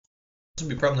This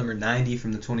will be problem number 90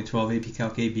 from the 2012 AP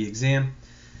Calc AB exam.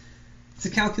 It's a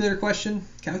calculator question.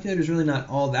 Calculator is really not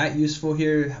all that useful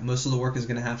here. Most of the work is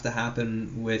going to have to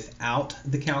happen without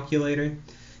the calculator.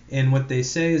 And what they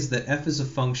say is that f is a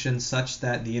function such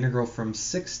that the integral from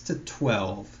 6 to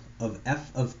 12 of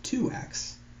f of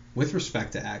 2x with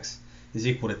respect to x is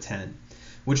equal to 10.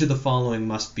 Which of the following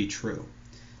must be true?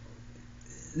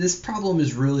 This problem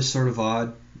is really sort of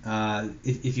odd.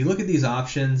 If you look at these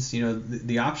options, you know,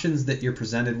 the options that you're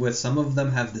presented with, some of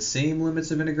them have the same limits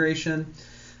of integration.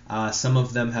 Some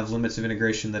of them have limits of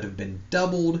integration that have been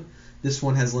doubled. This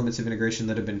one has limits of integration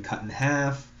that have been cut in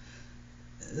half.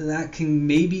 That can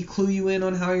maybe clue you in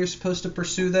on how you're supposed to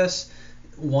pursue this.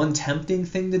 One tempting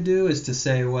thing to do is to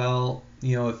say, well,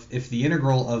 you know, if the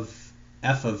integral of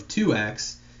f of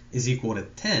 2x is equal to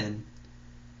 10,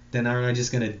 then aren't I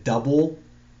just going to double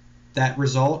that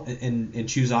result and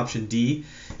choose option D?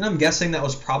 And I'm guessing that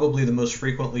was probably the most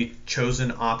frequently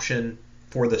chosen option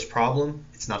for this problem.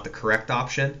 It's not the correct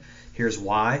option. Here's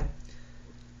why.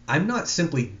 I'm not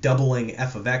simply doubling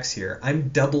f of x here. I'm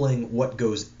doubling what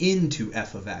goes into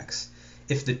f of x.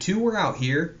 If the 2 were out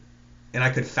here and I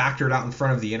could factor it out in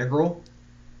front of the integral,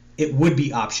 it would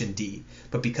be option D.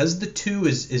 But because the 2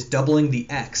 is doubling the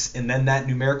x, and then that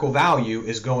numerical value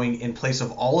is going in place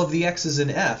of all of the x's in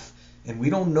f, and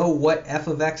we don't know what f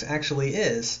of x actually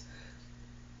is,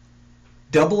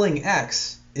 doubling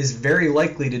x is very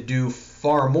likely to do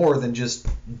far more than just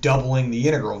doubling the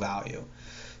integral value.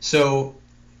 So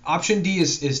option D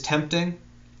is tempting.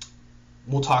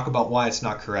 We'll talk about why it's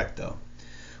not correct though.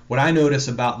 What I notice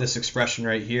about this expression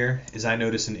right here is I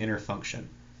notice an inner function.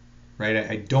 Right?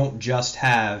 I don't just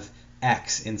have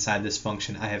x inside this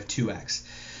function, I have 2x.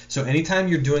 So anytime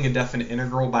you're doing a definite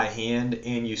integral by hand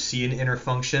and you see an inner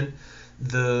function,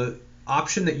 the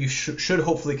option that you should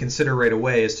hopefully consider right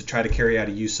away is to try to carry out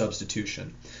a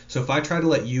u-substitution. So if I try to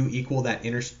let u equal that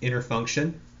inner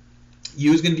function,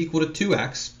 u is going to be equal to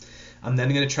 2x. I'm then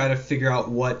going to try to figure out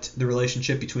what the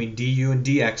relationship between du and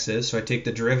dx is. So I take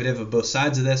the derivative of both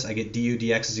sides of this, I get du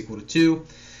dx is equal to 2.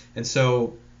 And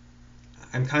so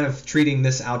I'm kind of treating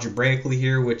this algebraically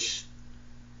here, which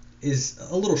is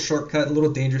a little shortcut, a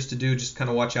little dangerous to do. Just kind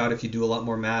of watch out if you do a lot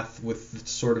more math with the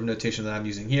sort of notation that I'm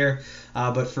using here.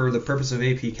 But for the purpose of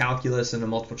AP Calculus and a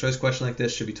multiple choice question like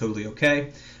this, should be totally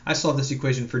okay. I solve this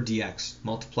equation for dx.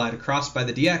 Multiplied across by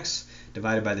the dx,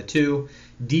 divided by the 2.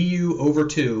 Du over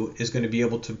 2 is going to be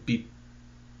able to be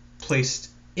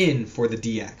placed in for the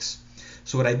dx.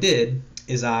 So what I did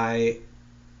is I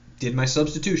did my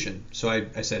substitution. So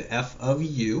I said f of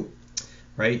u,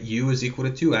 right? U is equal to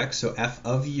 2x, so f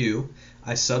of u.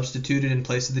 I substituted in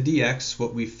place of the dx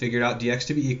what we figured out dx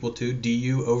to be equal to,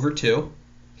 du over 2.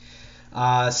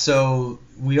 So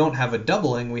we don't have a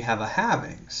doubling, we have a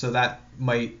halving. So that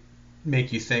might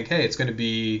make you think, hey, it's going to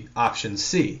be option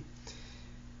C.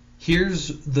 Here's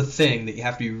the thing that you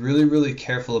have to be really, really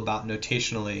careful about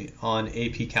notationally on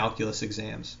AP Calculus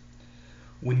exams.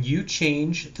 When you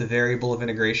change the variable of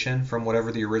integration from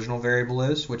whatever the original variable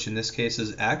is, which in this case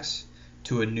is x,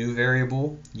 to a new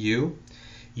variable, u,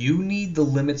 you need the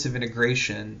limits of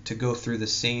integration to go through the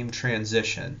same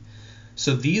transition.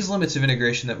 So these limits of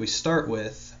integration that we start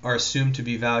with are assumed to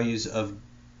be values of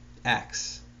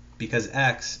x, because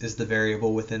x is the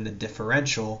variable within the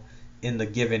differential in the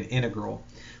given integral.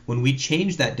 When we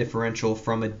change that differential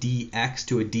from a dx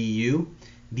to a du,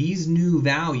 these new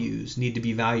values need to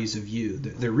be values of u.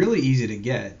 They're really easy to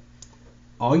get.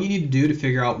 All you need to do to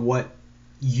figure out what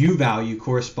u value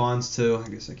corresponds to, I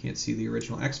guess I can't see the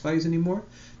original x values anymore,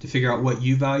 to figure out what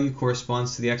u value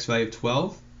corresponds to the x value of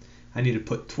 12, I need to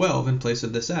put 12 in place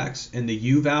of this x, and the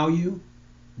u value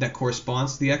that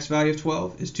corresponds to the x value of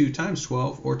 12 is 2 times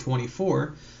 12, or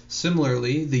 24.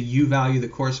 Similarly, the u value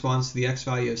that corresponds to the x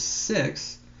value of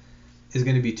 6 is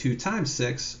going to be 2 times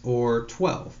 6, or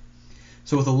 12.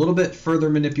 So with a little bit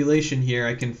further manipulation here,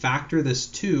 I can factor this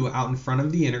 2 out in front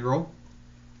of the integral.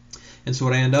 And so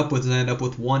what I end up with is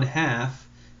 1/2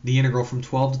 the integral from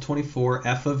 12 to 24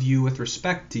 f of u with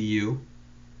respect to u.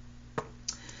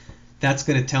 That's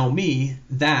going to tell me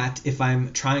that if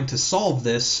I'm trying to solve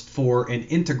this for an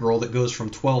integral that goes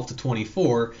from 12 to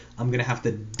 24, I'm going to have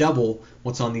to double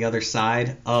what's on the other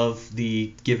side of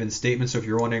the given statement. So if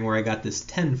you're wondering where I got this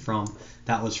 10 from,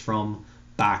 that was from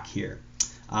back here.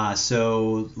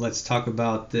 So let's talk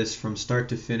about this from start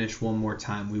to finish one more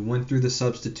time. We went through the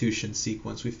substitution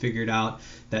sequence. We figured out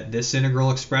that this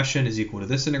integral expression is equal to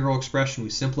this integral expression. We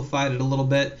simplified it a little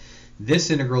bit. This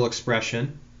integral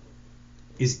expression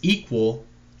is equal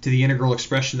to the integral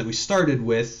expression that we started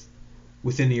with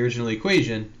within the original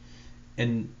equation,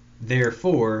 and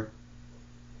therefore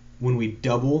when we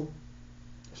double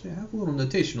Actually, I have a little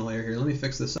notational error here. Let me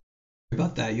fix this up.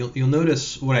 About that, you'll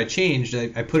notice what I changed.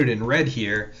 I put it in red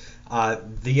here.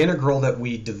 The integral that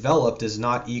we developed is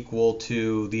not equal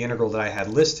to the integral that I had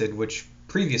listed, which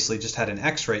previously just had an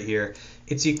x right here.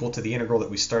 It's equal to the integral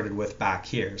that we started with back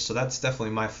here. So that's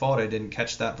definitely my fault. I didn't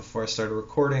catch that before I started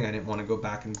recording. I didn't want to go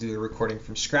back and do the recording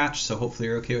from scratch, so hopefully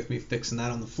you're okay with me fixing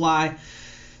that on the fly.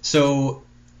 So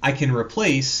I can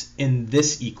replace in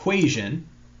this equation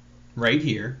right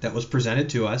here that was presented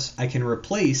to us, I can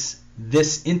replace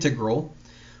this integral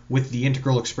with the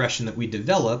integral expression that we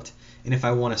developed, and if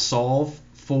I want to solve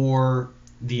for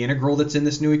the integral that's in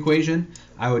this new equation,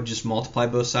 I would just multiply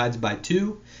both sides by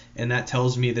 2, and that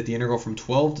tells me that the integral from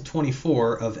 12 to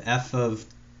 24 of f of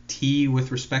t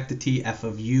with respect to t, f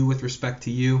of u with respect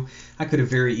to u. I could have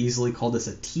very easily called this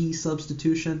a t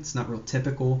substitution. It's not real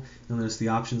typical. You'll notice the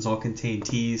options all contain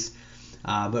t's,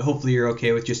 but hopefully you're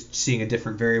okay with just seeing a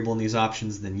different variable in these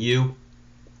options than u.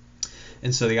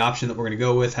 And so the option that we're going to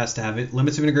go with has to have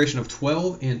limits of integration of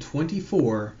 12 and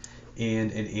 24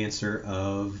 and an answer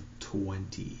of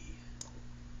 20.